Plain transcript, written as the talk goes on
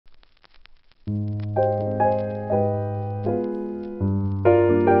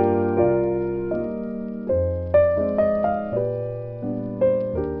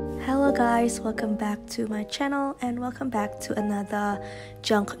welcome back to my channel and welcome back to another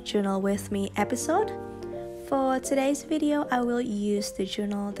Junk Journal with Me episode. For today's video, I will use the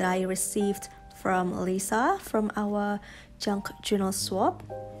journal that I received from Lisa from our Junk Journal swap.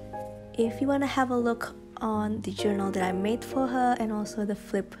 If you want to have a look on the journal that I made for her and also the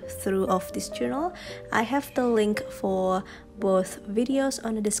flip through of this journal, I have the link for both videos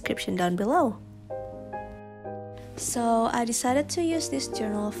on the description down below. So I decided to use this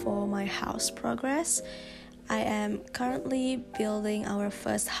journal for my house progress. I am currently building our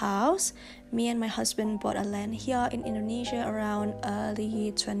first house. Me and my husband bought a land here in Indonesia around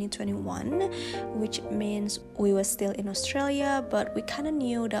early 2021, which means we were still in Australia, but we kind of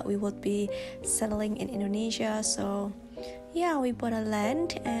knew that we would be settling in Indonesia. So yeah, we bought a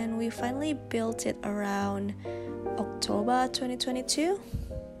land and we finally built it around October 2022.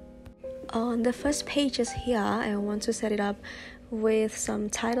 On the first pages here, I want to set it up with some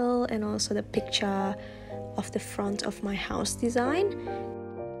title and also the picture of the front of my house design.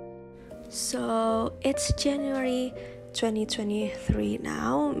 So it's January 2023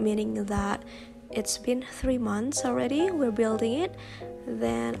 now, meaning that it's been 3 months already we're building it.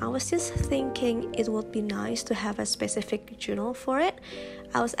 Then I was just thinking it would be nice to have a specific journal for it.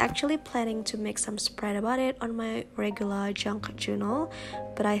 I was actually planning to make some spread about it on my regular junk journal,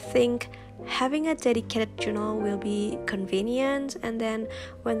 but I think having a dedicated journal will be convenient, and then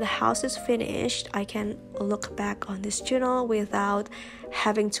when the house is finished, I can look back on this journal without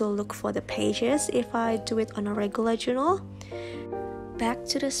having to look for the pages if I do it on a regular journal. Back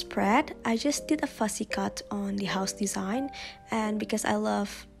to the spread, I just did a fussy cut on the house design, and because I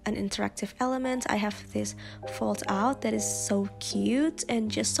love an interactive element, I have this fold out that is so cute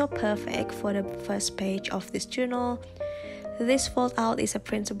and just so perfect for the first page of this journal. This fold out is a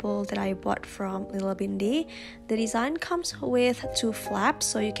printable that I bought from Little Bindi. The design comes with 2 flaps,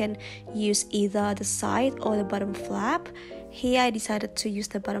 so you can use either the side or the bottom flap. Here I decided to use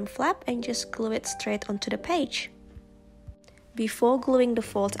the bottom flap and just glue it straight onto the page. Before gluing the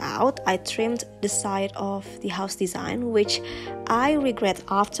fold out, I trimmed the side of the house design, which I regret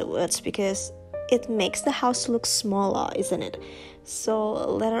afterwards because it makes the house look smaller, isn't it? So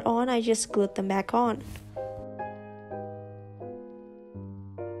later on, I just glued them back on.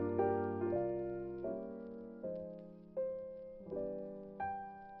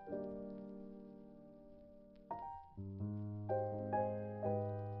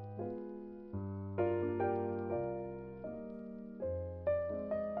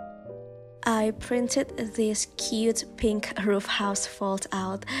 I printed this cute pink roof house fold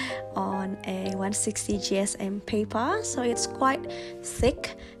out on a 160 GSM paper, so it's quite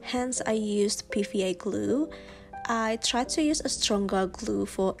thick, hence I used PVA glue. I tried to use a stronger glue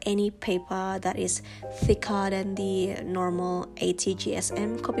for any paper that is thicker than the normal 80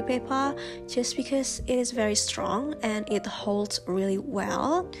 GSM copy paper, just because it is very strong and it holds really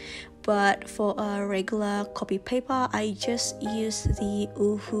well. But for a regular copy paper, I just use the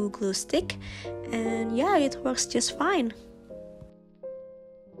Uhu glue stick, and yeah, it works just fine.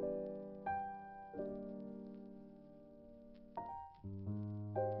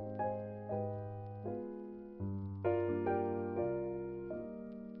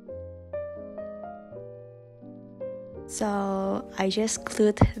 So I just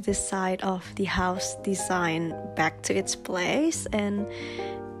glued this side of the house design back to its place, and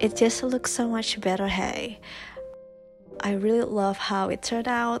it just looks so much better, hey. I really love how it turned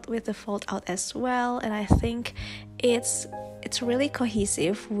out with the fold out as well, and I think it's really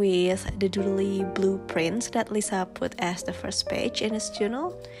cohesive with the doodly blueprint that Lisa put as the first page in his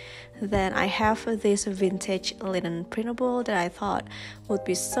journal. Then I have this vintage linen printable that I thought would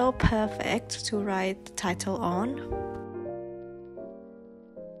be so perfect to write the title on.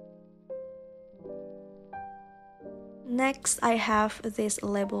 Next, I have this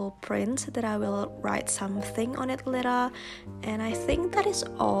label print that I will write something on it later, and I think that is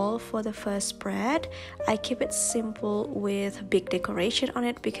all for the first spread. I keep it simple with big decoration on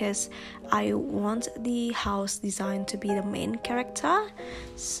it because I want the house design to be the main character.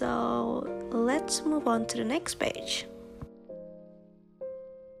 So let's move on to the next page.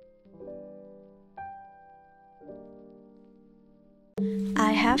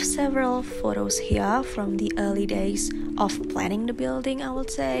 I have several photos here from the early days of planning the building, I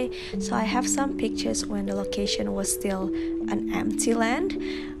would say. So I have some pictures when the location was still an empty land.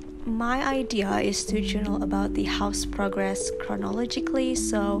 My idea is to journal about the house progress chronologically,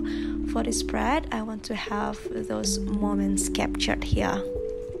 so for this spread, I want to have those moments captured here.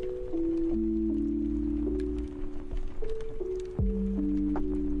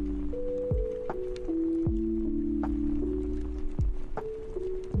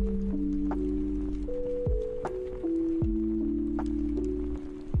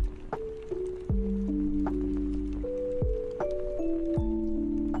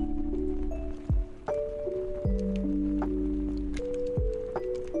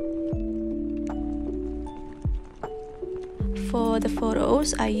 the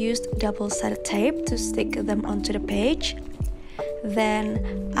photos, I used double-sided tape to stick them onto the page.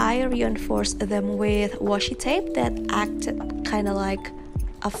 Then I reinforced them with washi tape that acted kind of like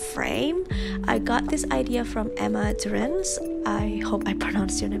a frame. I got this idea from Emma Durance. I hope I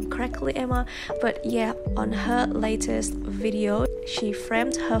pronounced your name correctly, Emma. But yeah, on her latest video, she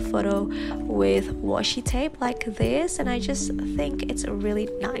framed her photo with washi tape like this, and I just think it's a really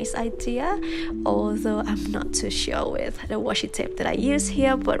nice idea, although I'm not too sure with the washi tape that I use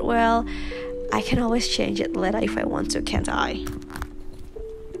here, but well, I can always change it later if I want to, can't I?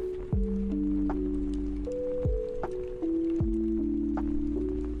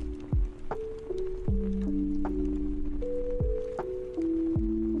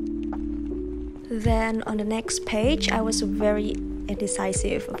 Then on the next page, I was very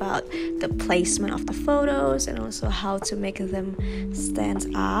indecisive about the placement of the photos and also how to make them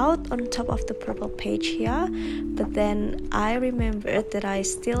stand out on top of the purple page here. But then I remembered that I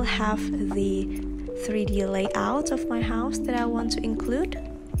still have the 3D layout of my house that I want to include.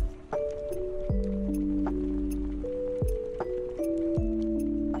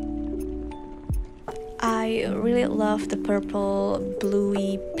 I really love the purple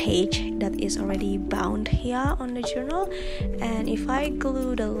bluey page that is already bound here on the journal, and if I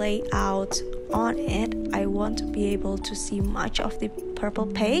glue the layout on it, I won't be able to see much of the purple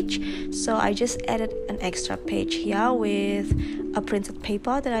page, so I just added an extra page here with a printed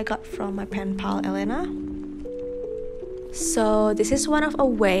paper that I got from my pen pal Elena. So this is one of a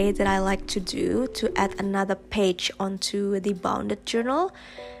way that I like to do to add another page onto the bounded journal.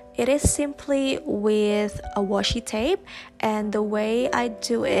 It is simply with a washi tape, and the way I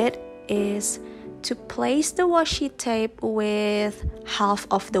do it is to place the washi tape with half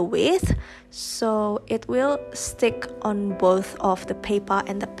of the width, so it will stick on both of the paper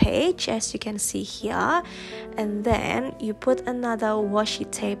and the page, as you can see here, and then you put another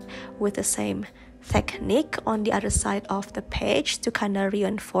washi tape with the same technique on the other side of the page to kind of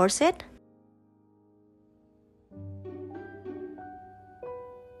reinforce it.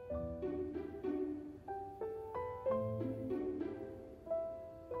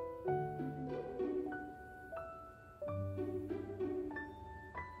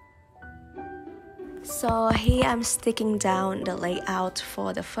 So here I'm sticking down the layout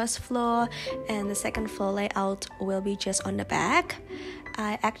for the first floor, and the second floor layout will be just on the back.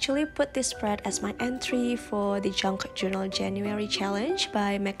 I actually put this spread as my entry for the Junk Journal January challenge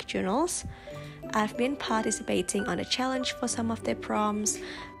by Mac Journals. I've been participating on the challenge for some of their prompts,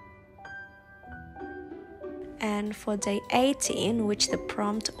 and for day 18, which the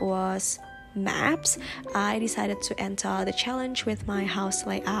prompt was maps, I decided to enter the challenge with my house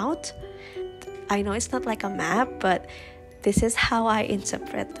layout. I know it's not like a map, but this is how I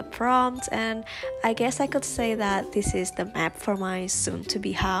interpret the prompt, and I guess I could say that this is the map for my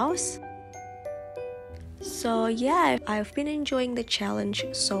soon-to-be house. So yeah, I've been enjoying the challenge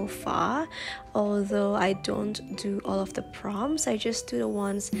so far. Although I don't do all of the prompts, I just do the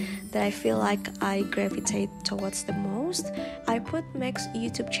ones that I feel like I gravitate towards the most. I put Mac's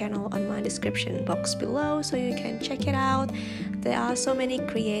YouTube channel on my description box below so you can check it out. There are so many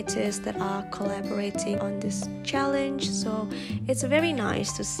creators that are collaborating on this challenge, so it's very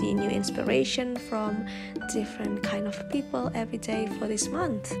nice to see new inspiration from different kind of people every day for this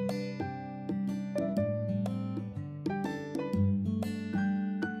month.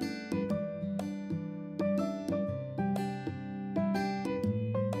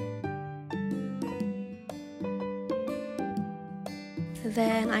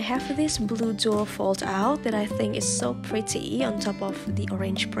 Then I have this blue door fold out that I think is so pretty on top of the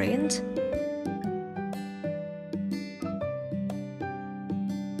orange print.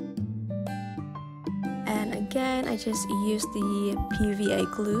 And again, I just use the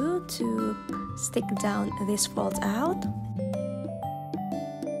PVA glue to stick down this fold out.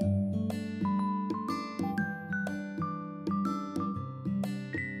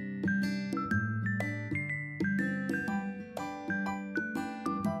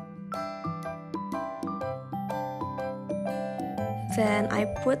 Then I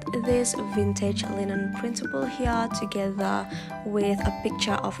put this vintage linen printable here together with a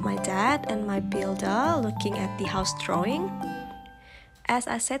picture of my dad and my builder looking at the house drawing. As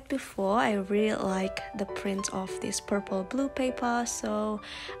I said before, I really like the print of this purple blue paper, so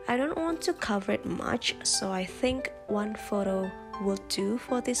I don't want to cover it much, so I think one photo would do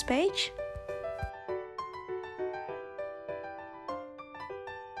for this page.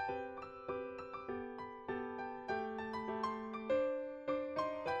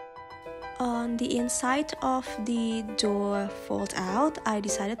 On the inside of the door fold out, I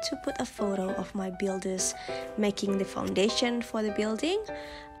decided to put a photo of my builders making the foundation for the building.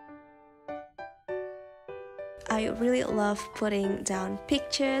 I really love putting down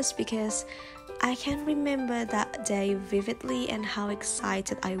pictures because I can remember that day vividly and how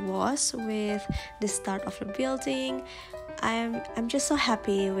excited I was with the start of the building. I'm just so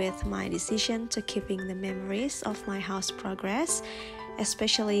happy with my decision to keeping the memories of my house progress,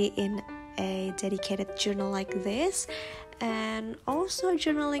 especially in a dedicated journal like this. And also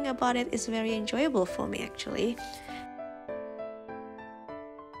journaling about it is very enjoyable for me actually.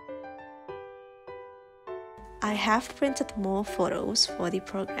 I have printed more photos for the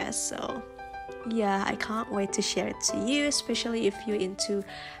progress, so yeah, I can't wait to share it to you, especially if you're into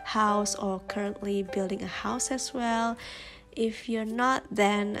house or currently building a house as well. If you're not,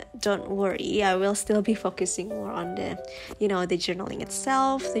 then don't worry, I will still be focusing more on the journaling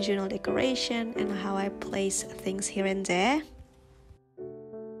itself, the journal decoration, and how I place things here and there.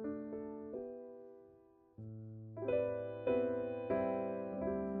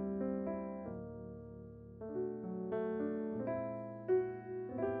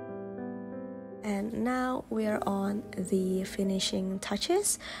 And now we're on the finishing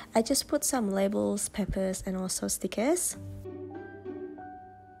touches. I just put some labels, papers, and also stickers.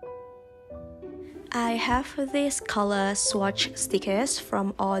 I have these color swatch stickers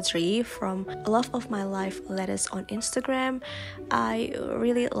from Audrey from Love of My Life Letters on Instagram. I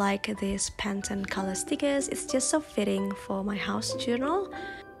really like these Pantone color stickers. It's just so fitting for my house journal.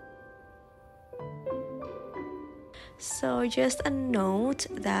 So just a note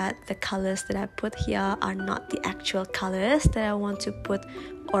that the colors that I put here are not the actual colors that I want to put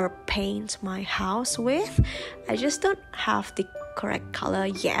or paint my house with. I just don't have the correct color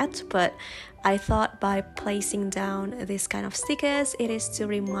yet, but I thought by placing down this kind of stickers, it is to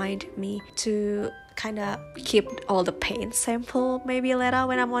remind me to kind of keep all the paint sample maybe later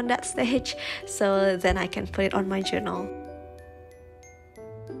when I'm on that stage, so then I can put it on my journal.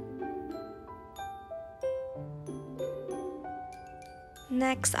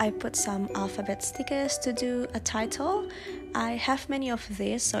 Next, I put some alphabet stickers to do a title. I have many of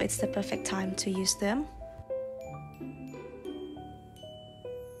these, so it's the perfect time to use them.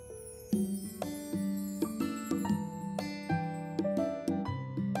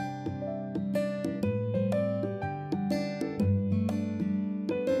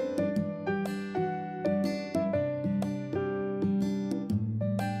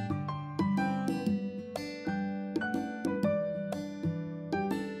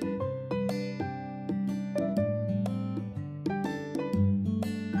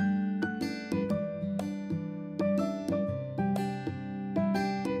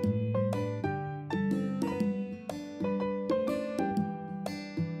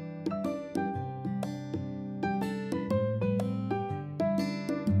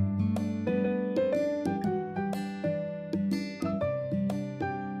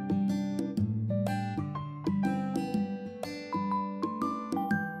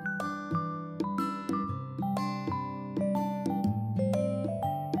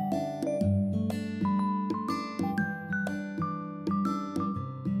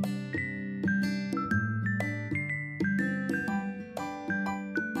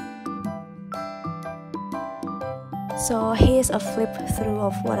 So here's a flip through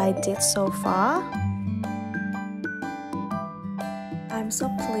of what I did so far. I'm so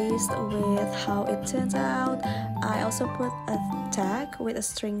pleased with how it turns out. I also put a tag with a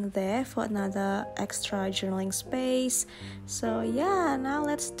string there for another extra journaling space. So yeah, now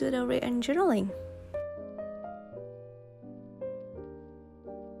let's do the written journaling.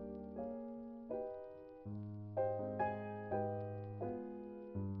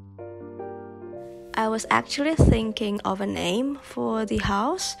 I was actually thinking of a name for the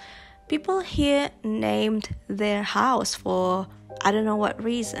house. People here named their house for I don't know what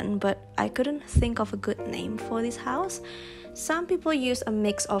reason, but I couldn't think of a good name for this house. Some people use a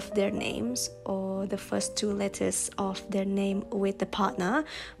mix of their names or the first two letters of their name with the partner,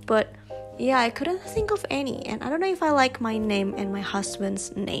 but yeah, I couldn't think of any, and I don't know if I like my name and my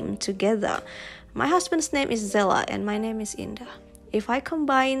husband's name together. My husband's name is Zella and my name is Indah. If I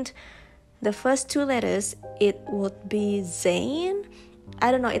combined the first two letters, it would be Zain.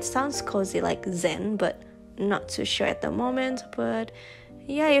 I don't know, it sounds cozy like Zen, but not too sure at the moment. But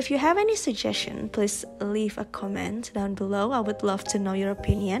yeah, if you have any suggestion, please leave a comment down below. I would love to know your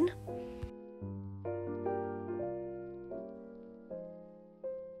opinion.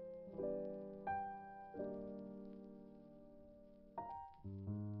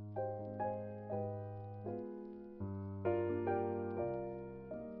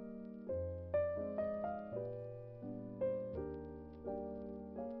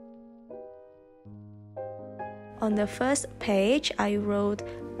 On the first page, I wrote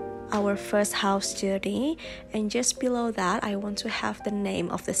our first house journey, and just below that I want to have the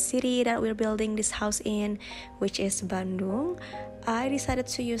name of the city that we're building this house in, which is Bandung. I decided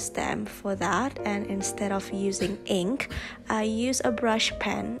to use stamp for that, and instead of using ink, I use a brush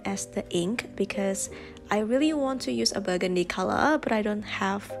pen as the ink because I really want to use a burgundy color, but I don't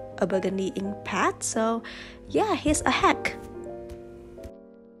have a burgundy ink pad. So yeah, here's a hack.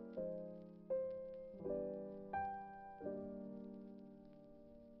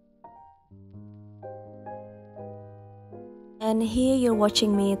 And here you're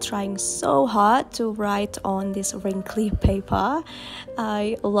watching me trying so hard to write on this wrinkly paper.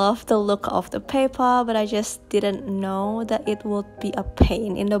 I love the look of the paper, but I just didn't know that it would be a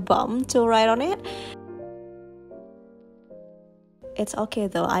pain in the bum to write on it. It's okay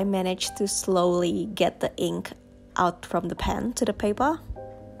though, I managed to slowly get the ink out from the pen to the paper.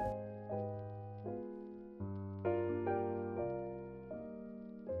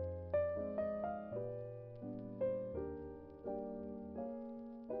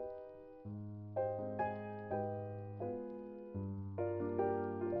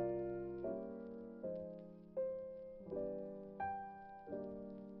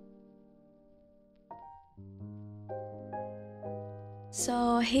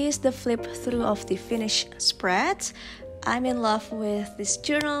 So here's the flip through of the finished spread. I'm in love with this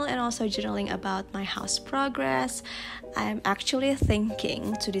journal and also journaling about my house progress. I'm actually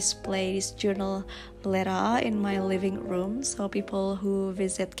thinking to display this journal later in my living room so people who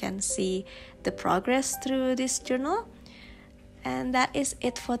visit can see the progress through this journal. And that is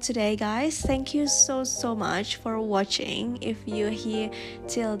it for today, guys. Thank you so much for watching. If you're here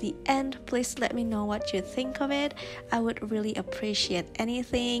till the end, please let me know what you think of it. I would really appreciate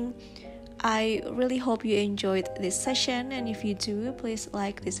anything. I really hope you enjoyed this session, and if you do, please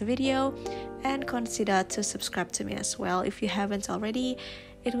like this video and consider to subscribe to me as well if you haven't already.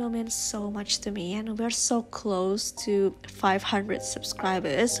 It will mean so much to me, and we're so close to 500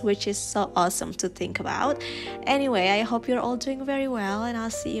 subscribers, which is so awesome to think about. Anyway, I hope you're all doing very well, and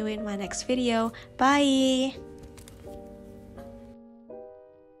I'll see you in my next video. Bye!